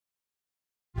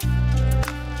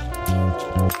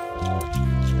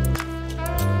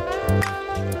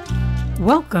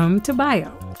Welcome to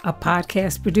Bio, a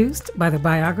podcast produced by the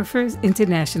Biographers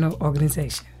International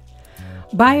Organization.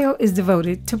 Bio is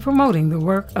devoted to promoting the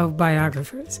work of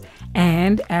biographers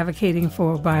and advocating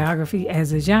for biography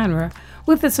as a genre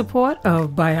with the support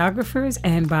of biographers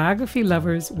and biography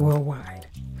lovers worldwide.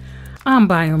 I'm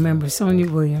Bio member Sonia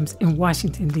Williams in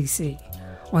Washington, D.C.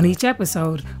 On each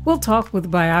episode, we'll talk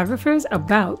with biographers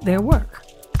about their work.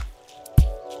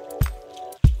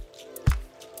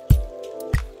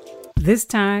 This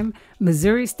time,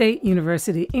 Missouri State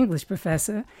University English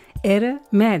professor Etta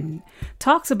Madden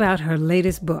talks about her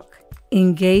latest book,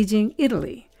 Engaging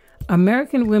Italy,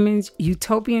 American Women's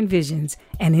Utopian Visions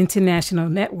and International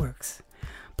Networks,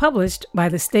 published by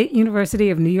the State University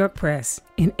of New York Press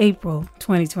in April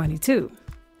 2022.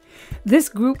 This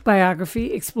group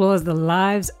biography explores the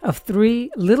lives of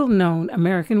three little-known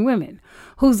American women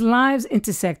whose lives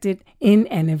intersected in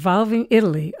an evolving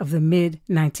Italy of the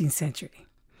mid-19th century.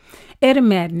 Etta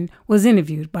Madden was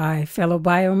interviewed by fellow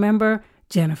Bio member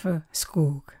Jennifer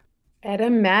Skoog. Etta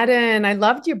Madden, I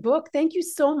loved your book. Thank you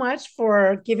so much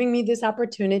for giving me this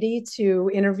opportunity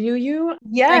to interview you.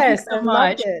 Yes, Thank you so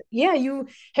much. Loved it. Yeah, you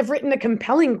have written a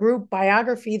compelling group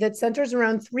biography that centers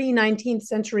around three 19th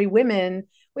century women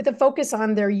with a focus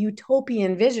on their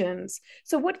utopian visions.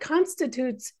 So what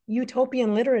constitutes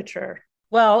utopian literature?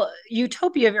 Well,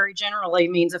 utopia very generally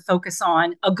means a focus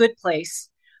on a good place,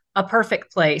 a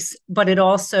perfect place, but it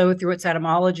also, through its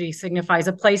etymology, signifies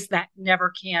a place that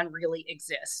never can really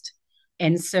exist.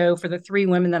 And so for the three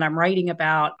women that I'm writing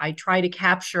about, I try to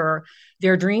capture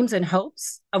their dreams and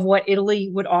hopes of what Italy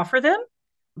would offer them,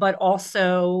 but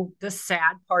also the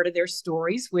sad part of their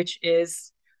stories, which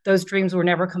is those dreams were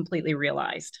never completely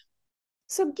realized.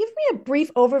 So give me a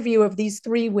brief overview of these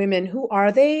three women. Who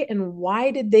are they and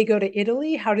why did they go to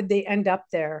Italy? How did they end up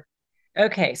there?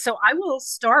 Okay, so I will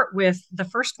start with the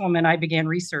first woman I began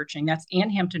researching. That's Anne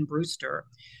Hampton Brewster,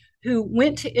 who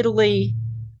went to Italy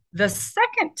the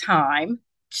second time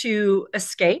to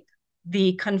escape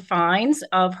the confines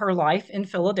of her life in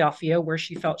Philadelphia, where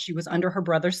she felt she was under her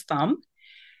brother's thumb,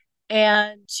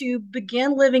 and to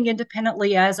begin living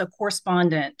independently as a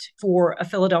correspondent for a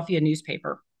Philadelphia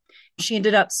newspaper. She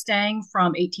ended up staying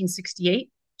from 1868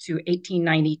 to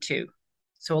 1892.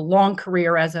 So a long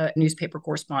career as a newspaper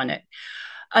correspondent.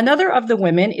 Another of the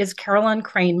women is Caroline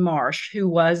Crane Marsh, who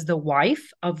was the wife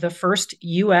of the first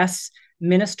U.S.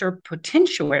 minister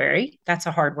potentiary, that's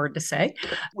a hard word to say,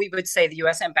 we would say the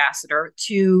U.S. ambassador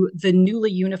to the newly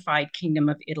unified Kingdom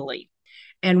of Italy.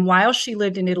 And while she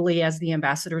lived in Italy as the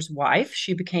ambassador's wife,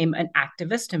 she became an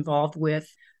activist involved with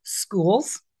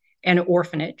schools and an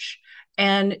orphanage.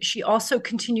 And she also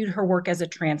continued her work as a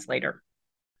translator.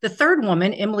 The third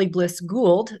woman, Emily Bliss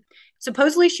Gould,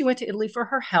 supposedly she went to Italy for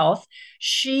her health.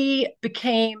 She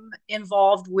became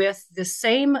involved with the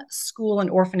same school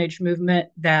and orphanage movement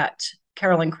that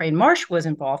Caroline Crane Marsh was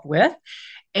involved with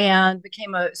and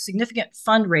became a significant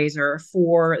fundraiser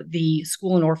for the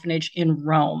school and orphanage in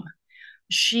Rome.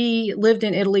 She lived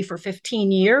in Italy for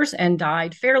 15 years and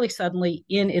died fairly suddenly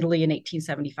in Italy in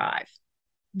 1875.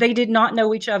 They did not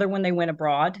know each other when they went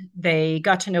abroad. They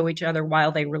got to know each other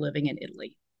while they were living in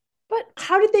Italy. But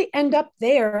how did they end up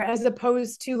there as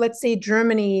opposed to, let's say,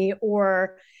 Germany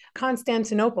or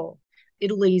Constantinople?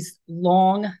 Italy's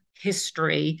long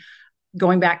history,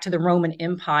 going back to the Roman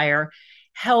Empire,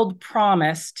 held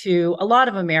promise to a lot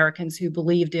of Americans who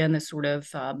believed in the sort of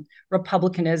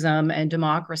republicanism and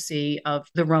democracy of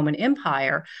the Roman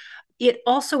Empire. It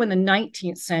also in the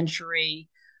 19th century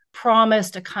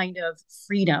promised a kind of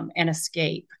freedom and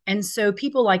escape. And so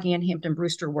people like Anne Hampton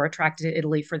Brewster were attracted to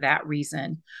Italy for that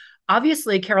reason.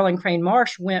 Obviously, Caroline Crane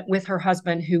Marsh went with her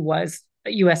husband, who was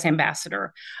a U.S.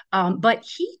 ambassador. But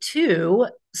he, too,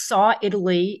 saw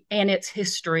Italy and its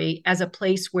history as a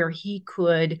place where he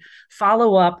could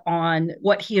follow up on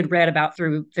what he had read about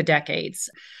through the decades.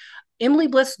 Emily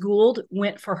Bliss Gould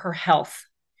went for her health.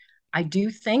 I do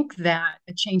think that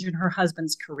a change in her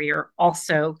husband's career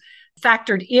also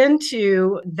factored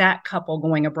into that couple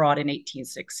going abroad in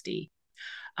 1860.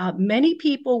 Many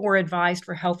people were advised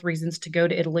for health reasons to go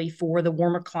to Italy for the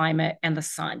warmer climate and the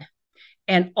sun.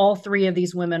 And all three of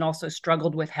these women also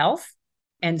struggled with health.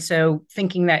 And so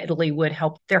thinking that Italy would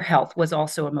help their health was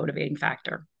also a motivating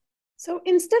factor. So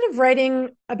instead of writing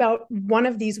about one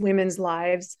of these women's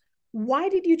lives, why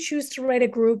did you choose to write a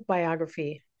group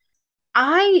biography?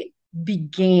 I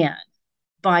began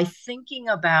by thinking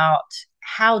about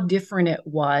how different it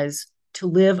was to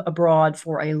live abroad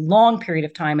for a long period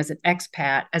of time as an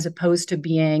expat, as opposed to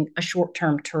being a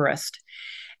short-term tourist.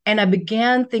 And I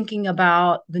began thinking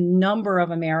about the number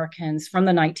of Americans from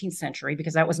the 19th century,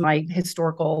 because that was my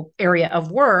historical area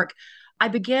of work, I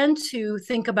began to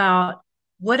think about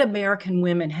what American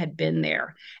women had been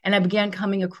there. And I began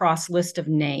coming across a list of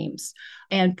names.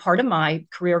 And part of my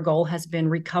career goal has been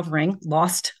recovering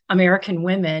lost American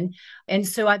women. And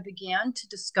so I began to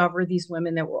discover these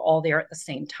women that were all there at the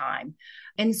same time.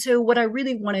 And so what I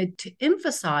really wanted to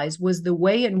emphasize was the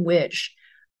way in which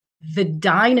the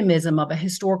dynamism of a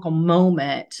historical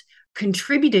moment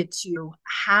contributed to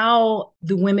how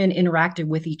the women interacted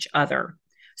with each other.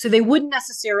 So they wouldn't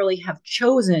necessarily have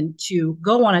chosen to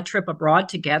go on a trip abroad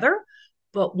together,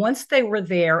 but once they were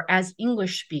there as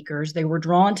English speakers, they were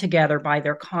drawn together by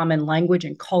their common language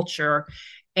and culture.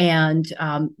 And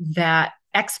that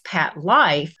expat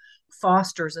life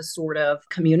fosters a sort of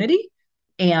community.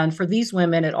 And for these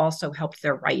women, it also helped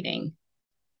their writing.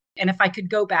 And if I could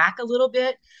go back a little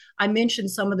bit, I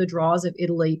mentioned some of the draws of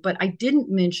Italy, but I didn't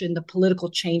mention the political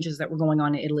changes that were going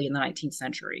on in Italy in the 19th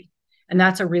century. And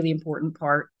that's a really important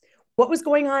part. What was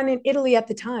going on in Italy at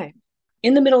the time?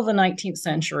 In the middle of the 19th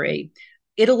century,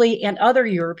 Italy and other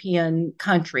European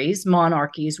countries,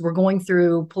 monarchies, were going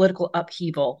through political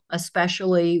upheaval,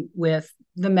 especially with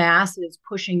the masses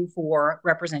pushing for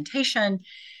representation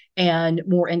and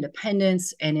more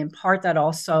independence. And in part, that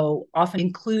also often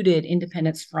included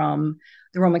independence from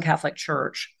the Roman Catholic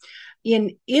Church.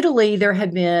 In Italy, there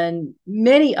had been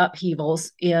many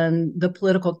upheavals in the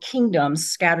political kingdoms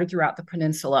scattered throughout the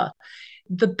peninsula.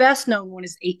 The best known one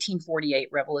is 1848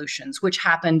 revolutions, which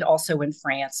happened also in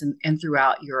France and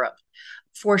throughout Europe.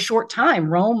 For a short time,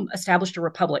 Rome established a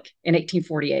republic in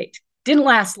 1848. Didn't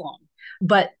last long,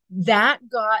 but that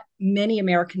got many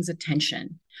Americans'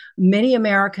 attention. Many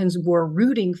Americans were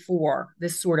rooting for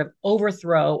this sort of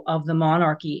overthrow of the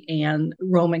monarchy and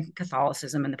Roman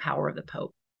Catholicism and the power of the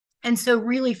Pope. And so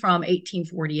really from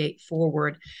 1848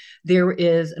 forward, there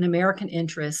is an American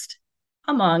interest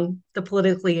among the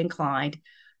politically inclined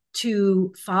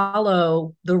to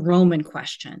follow the Roman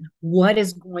question. What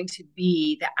is going to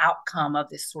be the outcome of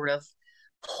this sort of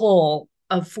pull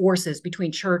of forces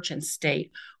between church and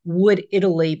state? Would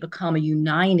Italy become a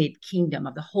united kingdom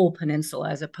of the whole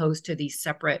peninsula as opposed to these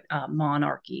separate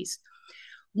monarchies?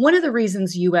 One of the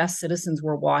reasons US citizens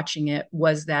were watching it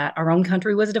was that our own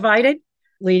country was divided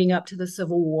leading up to the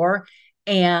Civil War.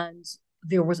 And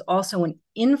there was also an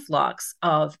influx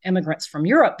of immigrants from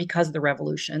Europe because of the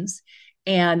revolutions.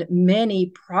 And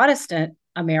many Protestant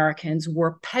Americans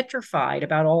were petrified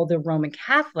about all the Roman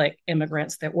Catholic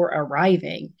immigrants that were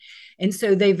arriving. And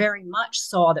so they very much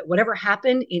saw that whatever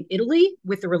happened in Italy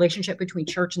with the relationship between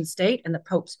church and state and the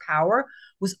Pope's power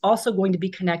was also going to be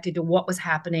connected to what was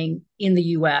happening in the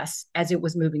US as it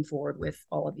was moving forward with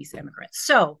all of these immigrants.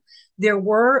 So there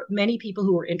were many people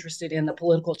who were interested in the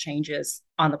political changes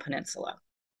on the peninsula.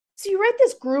 So you read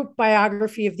this group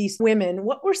biography of these women.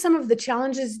 What were some of the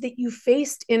challenges that you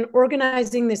faced in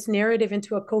organizing this narrative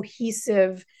into a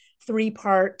cohesive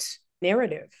three-part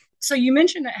narrative? So you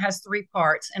mentioned it has three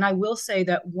parts, and I will say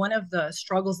that one of the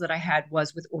struggles that I had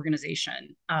was with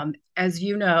organization. As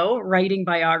you know, writing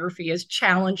biography is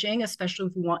challenging, especially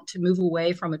if we want to move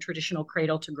away from a traditional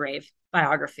cradle to grave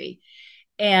biography.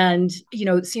 And,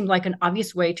 it seemed like an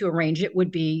obvious way to arrange it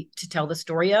would be to tell the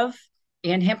story of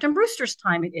Anne Hampton Brewster's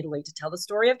time in Italy, to tell the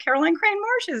story of Caroline Crane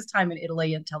Marsh's time in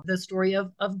Italy, and tell the story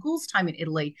of Gould's time in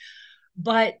Italy.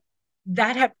 But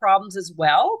that had problems as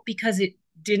well because it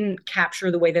didn't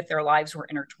capture the way that their lives were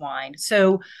intertwined.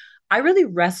 So I really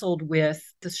wrestled with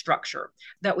the structure.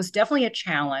 That was definitely a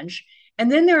challenge.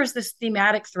 And then there's this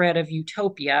thematic thread of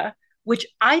utopia, which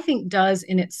I think does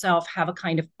in itself have a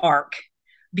kind of arc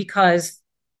because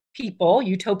people,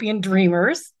 utopian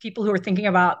dreamers, people who are thinking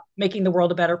about making the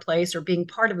world a better place or being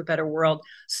part of a better world,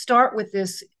 start with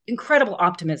this incredible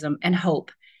optimism and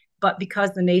hope. But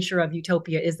because the nature of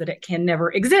utopia is that it can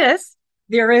never exist,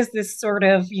 there is this sort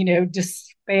of,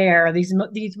 despair,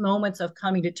 these moments of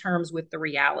coming to terms with the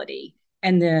reality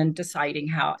and then deciding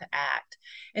how to act.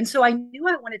 And so I knew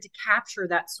I wanted to capture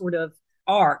that sort of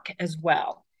arc as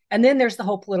well. And then there's the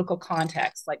whole political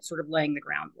context, like sort of laying the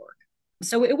groundwork.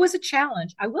 So it was a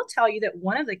challenge. I will tell you that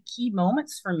one of the key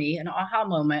moments for me, an aha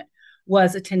moment,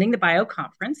 was attending the Bio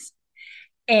Conference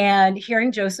and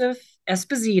hearing Joseph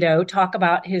Esposito talk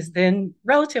about his then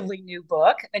relatively new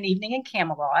book, An Evening in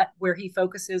Camelot, where he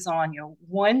focuses on,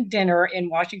 one dinner in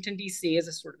Washington, D.C. as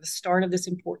a sort of the start of this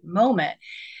important moment.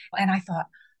 And I thought,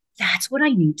 that's what I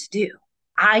need to do.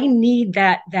 I need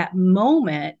that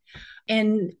moment.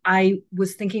 And I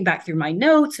was thinking back through my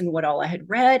notes and what all I had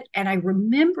read. And I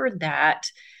remembered that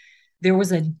there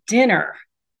was a dinner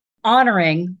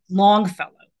honoring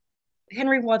Longfellow.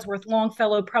 Henry Wadsworth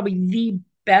Longfellow, probably the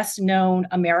best known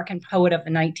American poet of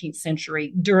the 19th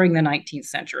century during the 19th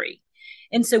century.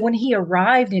 And so when he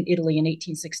arrived in Italy in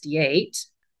 1868,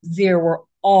 there were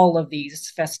all of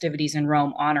these festivities in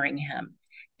Rome honoring him.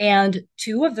 And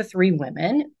two of the three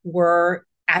women were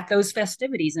at those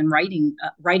festivities and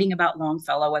writing about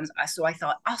Longfellow. And so I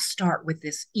thought, I'll start with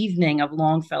this evening of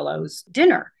Longfellow's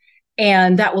dinner.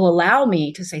 And that will allow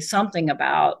me to say something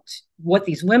about what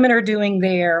these women are doing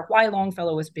there, why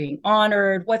Longfellow is being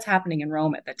honored, what's happening in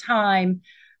Rome at the time.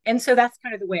 And so that's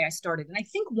kind of the way I started. And I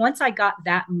think once I got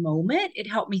that moment, it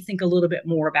helped me think a little bit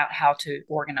more about how to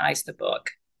organize the book.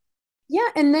 Yeah.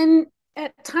 And then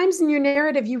at times in your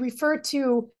narrative, you refer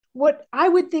to what I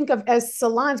would think of as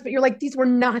salons, but you're like, these were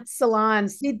not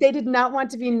salons. They did not want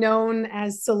to be known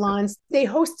as salons. They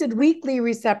hosted weekly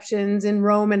receptions in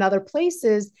Rome and other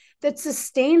places that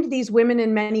sustained these women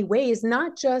in many ways,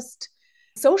 not just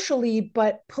socially,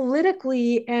 but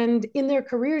politically and in their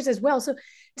careers as well. So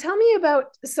tell me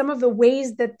about some of the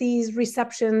ways that these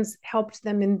receptions helped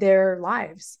them in their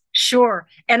lives. Sure.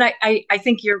 And I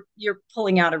think you're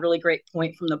pulling out a really great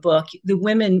point from the book. The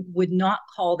women would not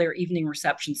call their evening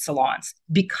receptions salons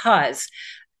because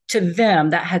to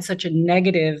them that had such a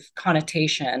negative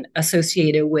connotation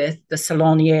associated with the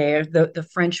salonier, the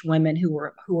French women who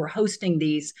were hosting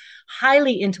these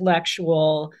highly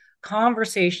intellectual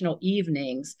conversational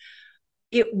evenings.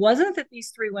 It wasn't that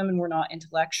these three women were not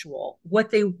intellectual.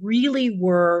 What they really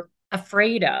were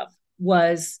afraid of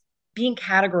was being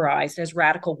categorized as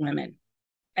radical women.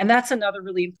 And that's another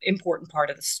really important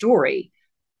part of the story.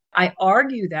 I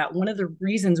argue that one of the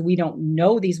reasons we don't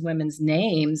know these women's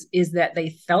names is that they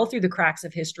fell through the cracks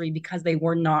of history because they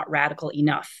were not radical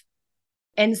enough.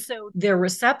 And so their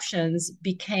receptions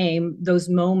became those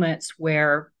moments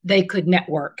where they could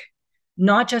network,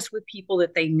 not just with people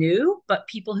that they knew, but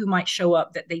people who might show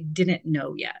up that they didn't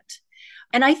know yet.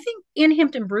 And I think Ann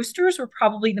Hampton Brewster's were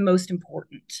probably the most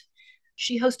important.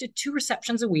 She hosted 2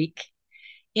 receptions a week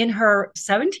in her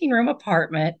 17-room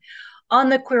apartment on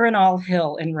the Quirinal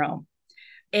Hill in Rome.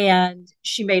 And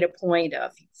she made a point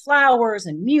of flowers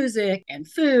and music and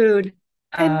food.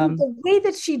 And the way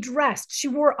that she dressed, she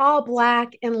wore all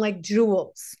black and like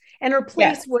jewels. And her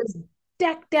place was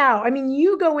decked out. I mean,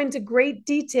 you go into great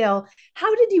detail.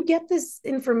 How did you get this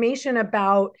information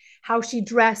about how she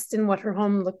dressed and what her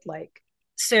home looked like?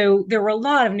 So there were a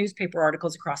lot of newspaper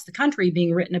articles across the country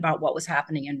being written about what was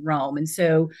happening in Rome. And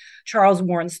so Charles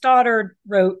Warren Stoddard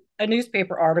wrote a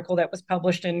newspaper article that was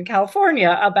published in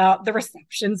California about the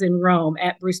receptions in Rome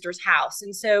at Brewster's house.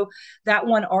 And so that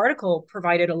one article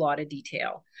provided a lot of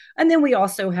detail. And then we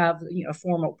also have, a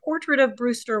formal portrait of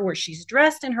Brewster where she's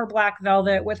dressed in her black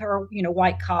velvet with her,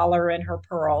 white collar and her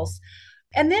pearls.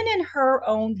 And then in her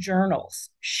own journals,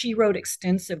 she wrote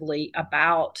extensively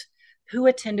about who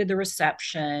attended the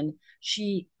reception.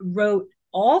 She wrote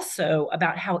also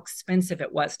about how expensive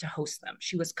it was to host them.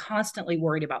 She was constantly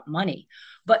worried about money,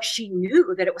 but she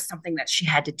knew that it was something that she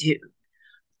had to do.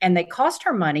 And they cost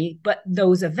her money, but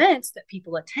those events that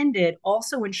people attended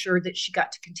also ensured that she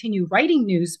got to continue writing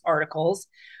news articles,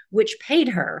 which paid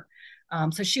her.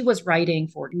 So she was writing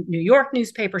for New York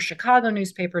newspapers, Chicago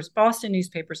newspapers, Boston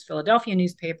newspapers, Philadelphia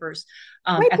newspapers.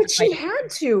 Right, but she had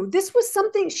to. This was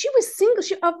something, she was single.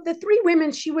 Of the 3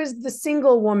 women, she was the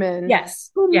single woman. Yes.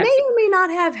 Who may or may not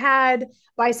have had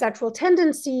bisexual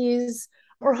tendencies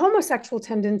or homosexual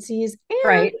tendencies.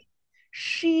 And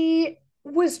she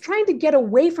was trying to get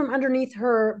away from underneath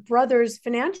her brother's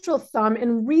financial thumb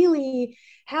and really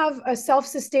have a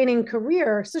self-sustaining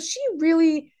career. So she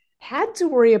really had to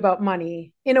worry about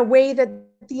money in a way that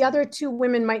the other 2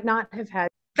 women might not have had.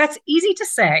 That's easy to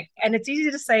say. And it's easy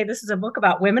to say this is a book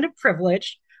about women of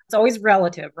privilege. It's always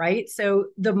relative, right? So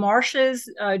the Marshes,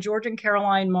 George and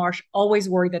Caroline Marsh, always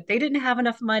worried that they didn't have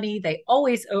enough money. They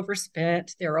always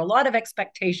overspent. There are a lot of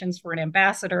expectations for an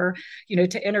ambassador,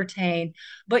 to entertain.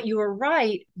 But you were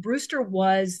right. Brewster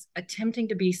was attempting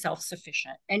to be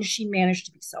self-sufficient, and she managed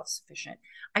to be self-sufficient.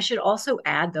 I should also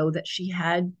add, though, that she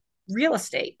had real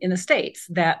estate in the States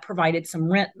that provided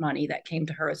some rent money that came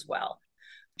to her as well.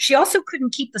 She also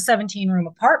couldn't keep the 17-room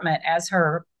apartment as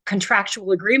her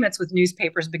contractual agreements with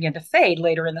newspapers began to fade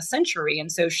later in the century.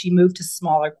 And so she moved to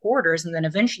smaller quarters and then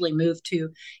eventually moved to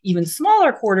even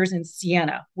smaller quarters in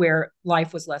Siena, where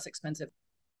life was less expensive.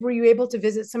 Were you able to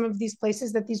visit some of these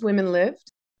places that these women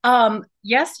lived?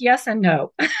 Yes, and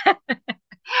no.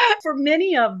 For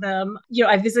many of them,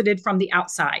 I visited from the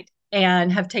outside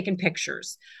and have taken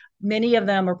pictures. Many of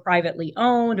them are privately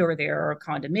owned, or there are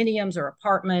condominiums or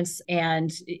apartments,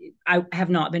 and I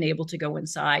have not been able to go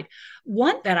inside.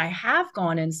 One that I have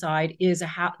gone inside is the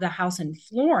house in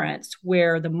Florence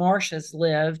where the Marshes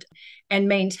lived and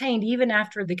maintained even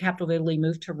after the capital of Italy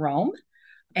moved to Rome.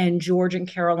 And George and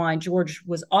Caroline, George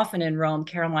was often in Rome.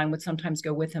 Caroline would sometimes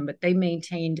go with him, but they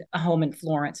maintained a home in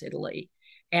Florence, Italy.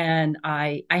 And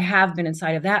I have been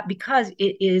inside of that because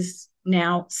it is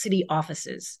now city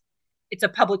offices. It's a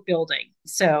public building.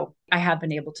 So I have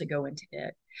been able to go into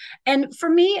it. And for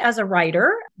me as a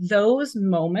writer, those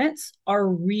moments are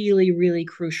really, really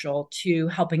crucial to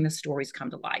helping the stories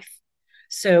come to life.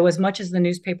 So as much as the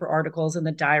newspaper articles and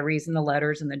the diaries and the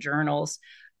letters and the journals,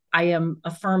 I am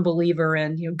a firm believer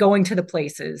in, going to the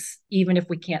places, even if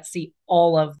we can't see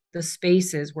all of the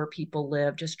spaces where people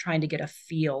live, just trying to get a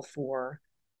feel for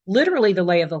literally the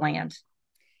lay of the land.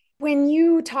 When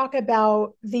you talk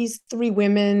about these three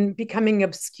women becoming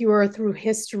obscure through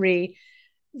history,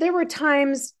 there were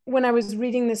times when I was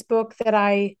reading this book that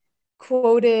I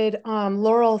quoted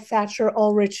Laurel Thatcher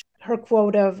Ulrich, her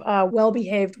quote of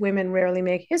well-behaved women rarely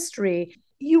make history.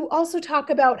 You also talk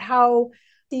about how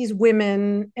these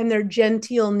women and their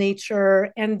genteel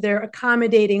nature and their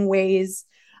accommodating ways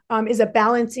is a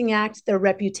balancing act, their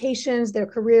reputations, their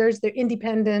careers, their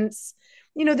independence,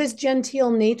 this genteel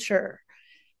nature.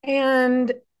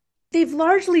 And they've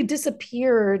largely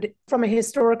disappeared from a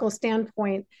historical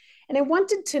standpoint. And I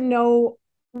wanted to know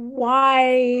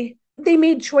why they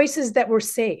made choices that were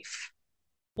safe.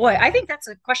 Boy, I think that's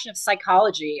a question of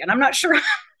psychology, and I'm not sure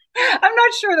I'm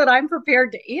not sure that I'm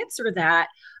prepared to answer that.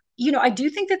 I do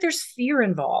think that there's fear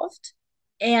involved.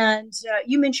 And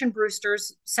you mentioned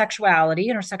Brewster's sexuality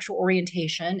and her sexual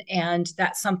orientation, and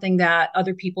that's something that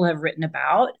other people have written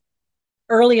about.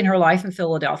 Early in her life in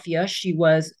Philadelphia, she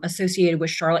was associated with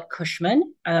Charlotte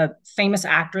Cushman, a famous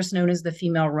actress known as the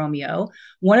female Romeo.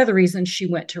 One of the reasons she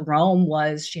went to Rome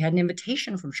was she had an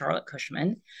invitation from Charlotte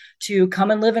Cushman to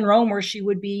come and live in Rome where she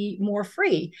would be more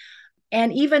free.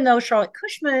 And even though Charlotte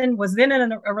Cushman was then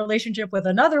in a relationship with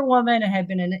another woman and had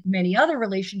been in many other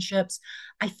relationships,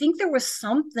 I think there was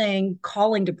something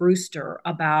calling to Brewster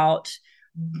about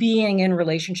being in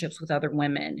relationships with other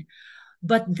women.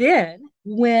 But then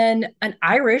when an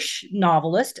Irish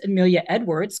novelist, Amelia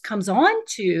Edwards, comes on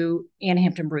to Anne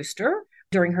Hampton Brewster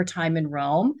during her time in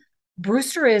Rome,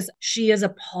 she is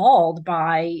appalled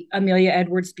by Amelia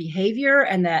Edwards' behavior,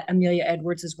 and that Amelia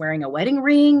Edwards is wearing a wedding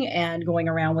ring and going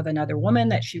around with another woman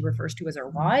that she refers to as her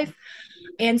wife.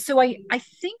 And so I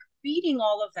think reading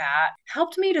all of that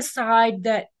helped me decide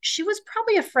that she was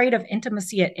probably afraid of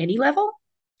intimacy at any level.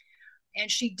 And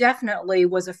she definitely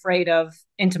was afraid of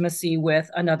intimacy with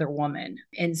another woman.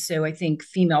 And so I think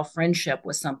female friendship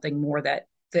was something more that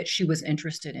she was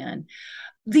interested in.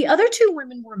 The other two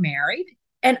women were married,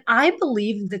 and I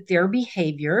believe that their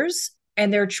behaviors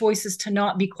and their choices to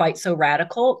not be quite so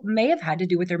radical may have had to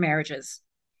do with their marriages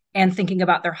and thinking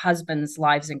about their husbands'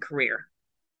 lives and career.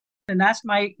 And that's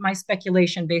my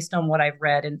speculation based on what I've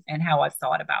read and how I've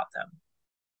thought about them.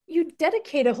 You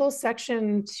dedicate a whole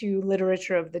section to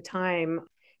literature of the time.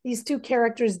 These two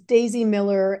characters, Daisy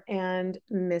Miller and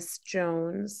Miss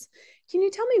Jones. Can you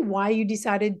tell me why you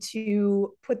decided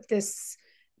to put this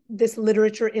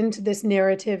literature into this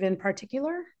narrative in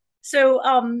particular? So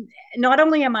not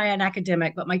only am I an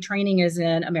academic, but my training is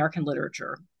in American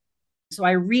literature. So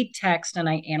I read text and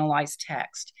I analyze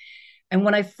text. And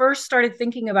when I first started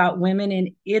thinking about women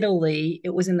in Italy,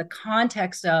 it was in the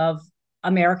context of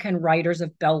American writers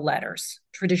of belles letters,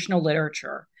 traditional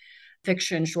literature,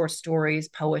 fiction, short stories,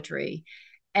 poetry.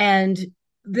 And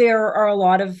there are a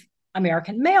lot of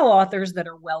American male authors that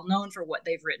are well known for what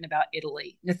they've written about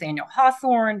Italy. Nathaniel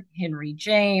Hawthorne, Henry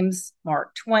James,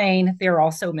 Mark Twain, they're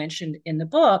also mentioned in the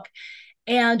book.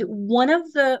 And one of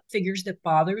the figures that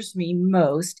bothers me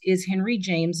most is Henry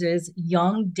James's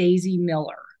young Daisy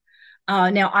Miller.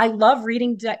 Now, I love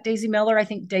reading Daisy Miller. I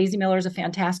think Daisy Miller is a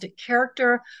fantastic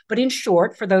character. But in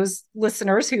short, for those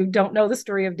listeners who don't know the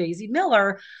story of Daisy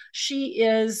Miller, she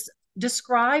is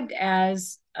described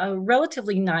as a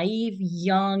relatively naive,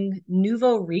 young,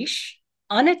 nouveau riche,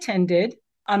 unattended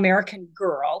American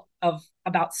girl of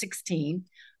about 16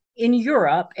 in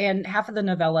Europe. And half of the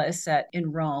novella is set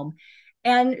in Rome.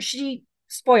 And she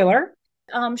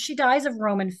dies of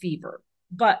Roman fever.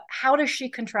 But how does she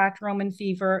contract Roman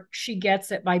fever? She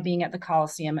gets it by being at the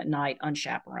Colosseum at night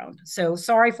unchaperoned. So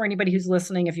sorry for anybody who's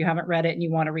listening if you haven't read it and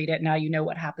you want to read it. Now you know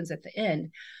what happens at the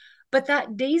end. But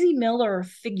that Daisy Miller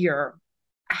figure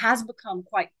has become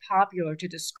quite popular to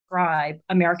describe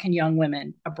American young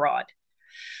women abroad.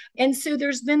 And so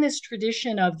there's been this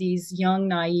tradition of these young,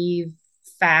 naive,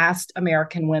 fast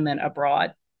American women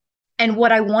abroad. And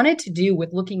what I wanted to do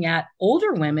with looking at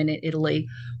older women in Italy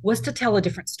was to tell a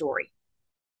different story.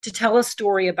 To tell a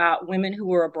story about women who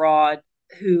were abroad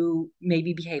who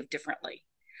maybe behaved differently.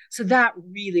 So that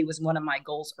really was one of my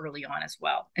goals early on as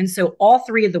well. And so all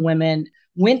three of the women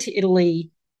went to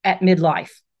Italy at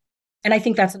midlife. And I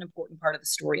think that's an important part of the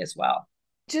story as well.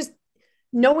 Just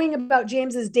knowing about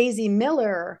James's Daisy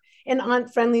Miller and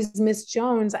Aunt Friendly's Miss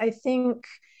Jones, I think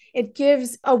it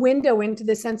gives a window into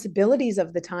the sensibilities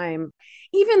of the time,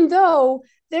 even though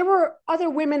there were other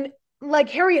women like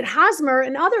Harriet Hosmer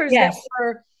and others that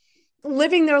were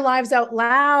living their lives out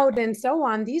loud and so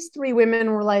on. These three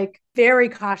women were like very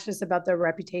cautious about their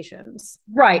reputations.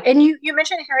 Right. And you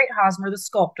mentioned Harriet Hosmer, the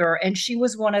sculptor, and she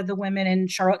was one of the women in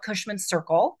Charlotte Cushman's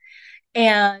circle.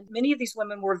 And many of these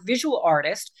women were visual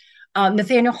artists.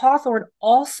 Nathaniel Hawthorne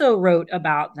also wrote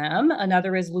about them.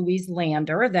 Another is Louise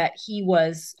Lander, that he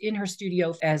was in her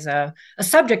studio as a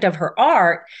subject of her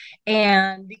art.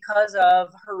 And because of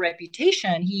her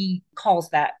reputation, he calls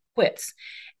that quits.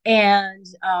 And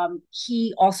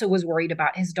he also was worried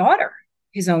about his daughter,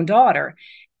 his own daughter.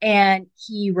 And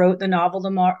he wrote the novel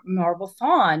The Marble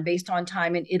Faun based on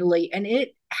time in Italy. And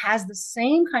it has the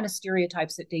same kind of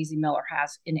stereotypes that Daisy Miller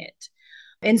has in it.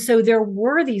 And so there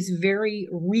were these very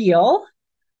real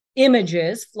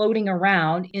images floating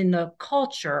around in the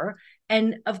culture.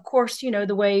 And of course, you know,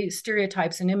 the way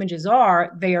stereotypes and images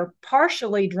are, they are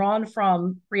partially drawn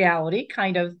from reality,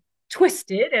 kind of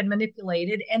twisted and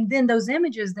manipulated. And then those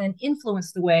images then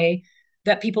influence the way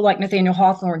that people like Nathaniel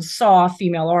Hawthorne saw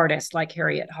female artists like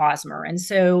Harriet Hosmer. And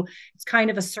so it's kind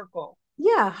of a circle.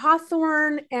 Yeah,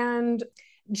 Hawthorne and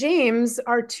James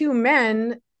are two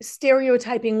men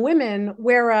stereotyping women,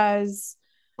 whereas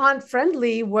Aunt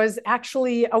Friendly was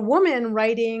actually a woman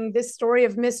writing this story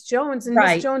of Miss Jones, and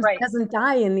Miss Jones doesn't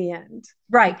die in the end.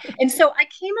 Right. And so I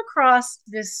came across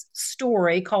this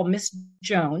story called Miss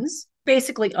Jones,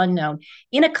 basically unknown,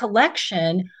 in a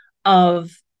collection of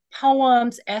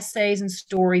poems, essays, and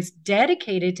stories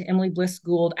dedicated to Emily Bliss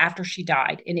Gould after she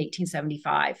died in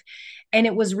 1875. And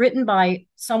it was written by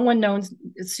someone known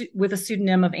with a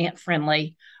pseudonym of Aunt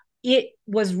Friendly. It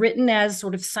was written as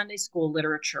sort of Sunday school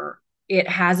literature. It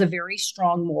has a very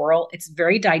strong moral. It's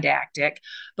very didactic.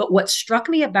 But what struck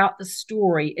me about the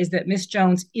story is that Miss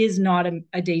Jones is not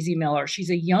a Daisy Miller.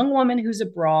 She's a young woman who's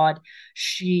abroad.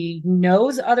 She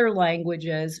knows other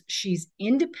languages. She's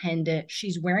independent.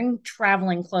 She's wearing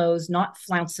traveling clothes, not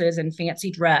flounces and fancy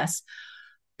dress.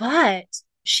 But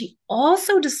she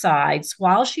also decides,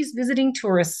 while she's visiting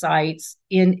tourist sites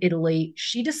in Italy,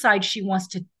 she decides she wants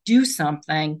to do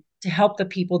something to help the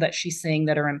people that she's seeing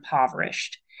that are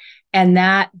impoverished. And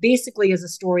that basically is a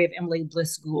story of Emily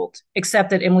Bliss Gould, except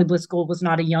that Emily Bliss Gould was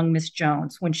not a young Miss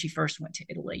Jones when she first went to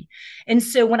Italy. And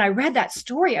so when I read that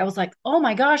story, I was like, oh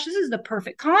my gosh, this is the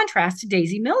perfect contrast to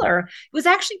Daisy Miller. It was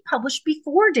actually published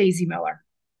before Daisy Miller.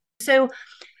 So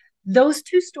those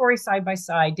two stories side by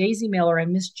side, Daisy Miller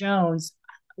and Miss Jones,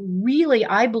 really,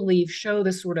 I believe, show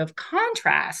the sort of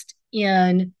contrast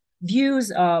in views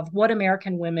of what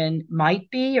American women might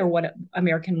be or what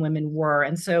American women were.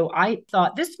 And so I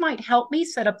thought this might help me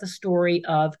set up the story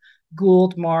of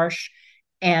Gould, Marsh,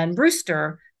 and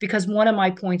Brewster, because one of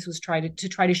my points was try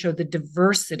to show the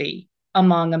diversity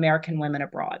among American women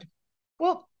abroad.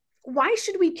 Well, why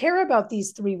should we care about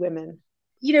these three women?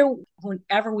 You know,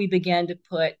 whenever we begin to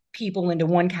put people into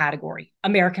one category,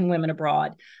 American women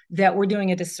abroad, that we're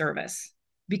doing a disservice,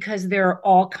 because there are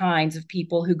all kinds of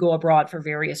people who go abroad for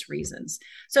various reasons.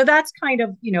 So that's kind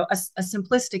of, you know, a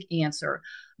simplistic answer.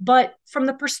 But from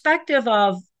the perspective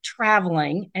of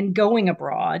traveling and going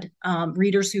abroad,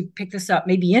 readers who pick this up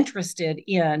may be interested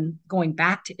in going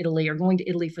back to Italy or going to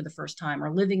Italy for the first time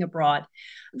or living abroad.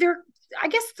 There are, I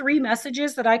guess, three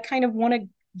messages that I kind of wanted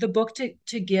the book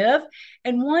to give.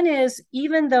 And one is,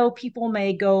 even though people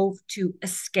may go to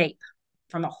escape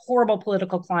from a horrible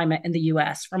political climate in the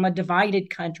US, from a divided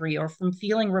country, or from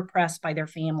feeling repressed by their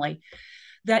family,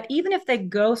 that even if they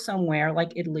go somewhere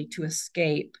like Italy to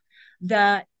escape,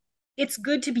 that it's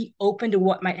good to be open to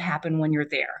what might happen when you're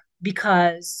there,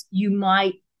 because you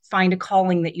might find a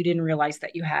calling that you didn't realize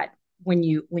that you had when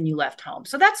you left home.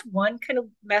 So that's one kind of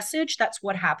message. That's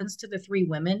what happens to the three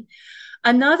women.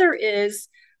 Another is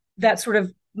that sort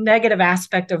of negative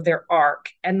aspect of their arc.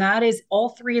 And that is, all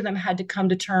three of them had to come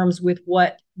to terms with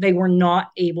what they were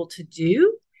not able to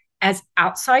do as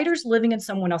outsiders living in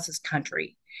someone else's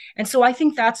country. And so I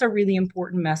think that's a really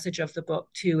important message of the book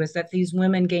too, is that these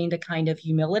women gained a kind of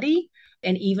humility.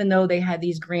 And even though they had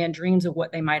these grand dreams of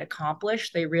what they might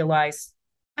accomplish, they realized,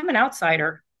 I'm an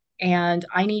outsider and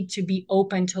I need to be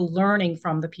open to learning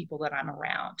from the people that I'm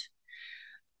around.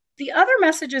 The other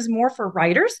message is more for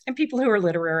writers and people who are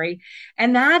literary,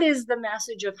 and that is the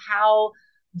message of how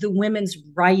the women's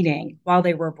writing while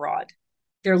they were abroad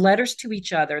their letters to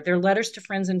each other, their letters to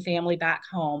friends and family back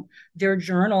home, their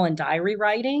journal and diary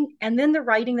writing, and then the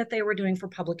writing that they were doing for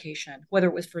publication, whether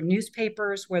it was for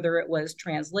newspapers, whether it was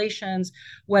translations,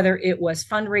 whether it was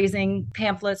fundraising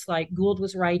pamphlets like Gould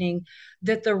was writing,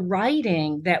 that the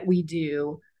writing that we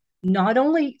do not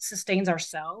only sustains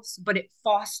ourselves, but it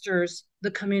fosters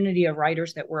the community of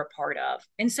writers that we're a part of.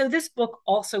 And so this book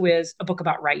also is a book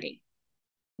about writing.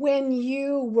 When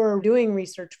you were doing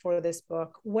research for this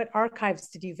book, what archives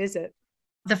did you visit?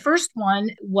 The first one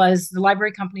was the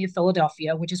Library Company of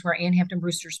Philadelphia, which is where Ann Hampton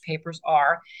Brewster's papers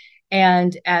are.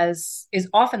 And as is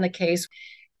often the case,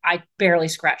 I barely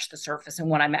scratched the surface in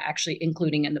what I'm actually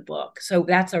including in the book. So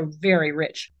that's a very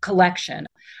rich collection.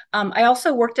 I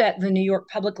also worked at the New York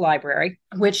Public Library,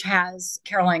 which has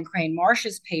Caroline Crane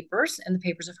Marsh's papers and the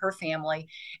papers of her family,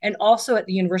 and also at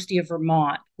the University of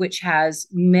Vermont, which has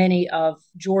many of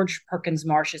George Perkins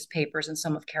Marsh's papers, and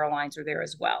some of Caroline's are there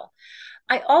as well.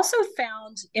 I also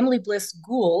found Emily Bliss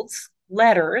Gould's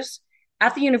letters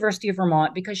at the University of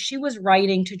Vermont because she was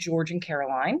writing to George and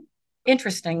Caroline.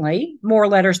 Interestingly, more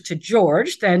letters to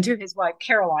George than to his wife,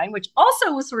 Caroline, which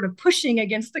also was sort of pushing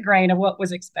against the grain of what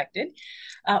was expected.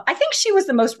 I think she was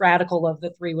the most radical of the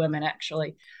three women,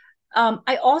 actually.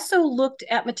 I also looked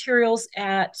at materials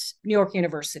at New York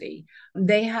University.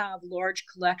 They have a large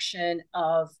collection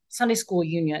of Sunday School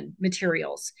Union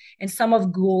materials, and some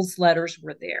of Gould's letters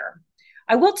were there.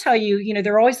 I will tell you,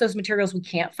 there are always those materials we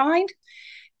can't find.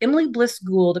 Emily Bliss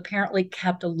Gould apparently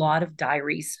kept a lot of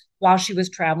diaries while she was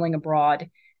traveling abroad.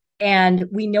 And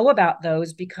we know about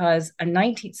those because a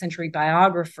 19th century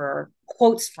biographer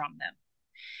quotes from them.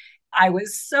 I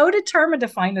was so determined to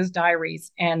find those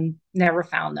diaries and never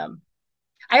found them.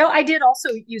 I did also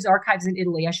use archives in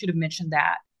Italy. I should have mentioned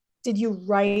that. Did you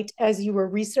write as you were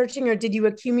researching, or did you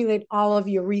accumulate all of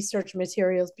your research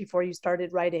materials before you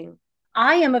started writing?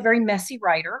 I am a very messy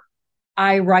writer.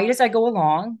 I write as I go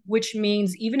along, which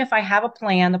means even if I have a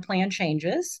plan, the plan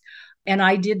changes. And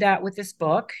I did that with this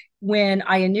book. When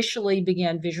I initially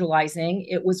began visualizing,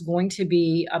 it was going to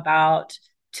be about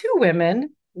two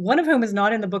women, one of whom is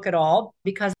not in the book at all,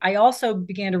 because I also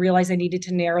began to realize I needed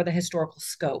to narrow the historical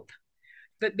scope.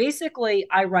 But basically,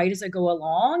 I write as I go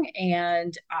along,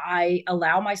 and I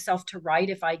allow myself to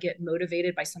write if I get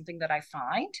motivated by something that I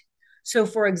find. So,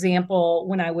 for example,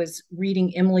 when I was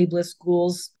reading Emily Bliss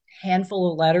Gould's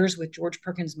handful of letters with George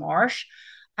Perkins Marsh,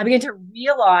 I began to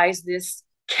realize this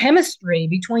chemistry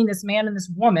between this man and this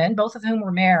woman, both of whom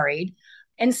were married.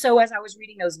 And so as I was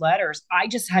reading those letters, I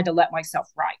just had to let myself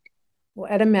write. Well,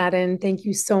 Etta Madden, thank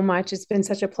you so much. It's been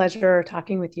such a pleasure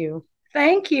talking with you.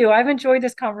 Thank you. I've enjoyed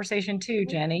this conversation too,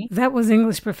 Jenny. That was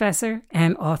English professor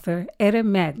and author Etta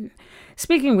Madden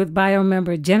speaking with bio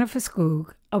member Jennifer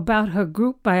Skoog about her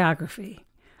group biography,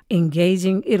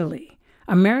 Engaging Italy,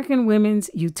 American Women's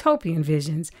Utopian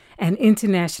Visions and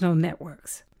International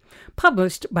Networks,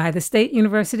 published by the State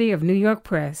University of New York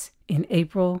Press in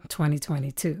April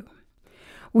 2022.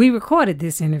 We recorded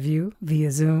this interview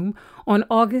via Zoom on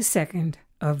August 2nd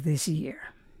of this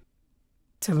year.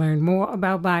 To learn more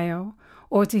about Bio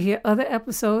or to hear other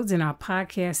episodes in our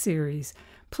podcast series,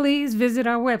 please visit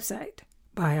our website,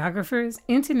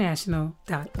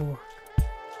 biographersinternational.org.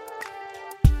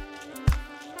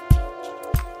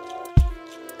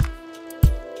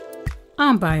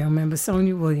 I'm Bio member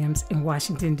Sonia Williams in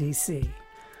Washington, D.C.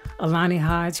 Alani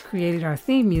Hodge created our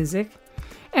theme music.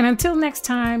 And until next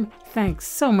time, thanks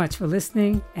so much for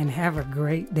listening and have a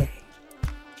great day.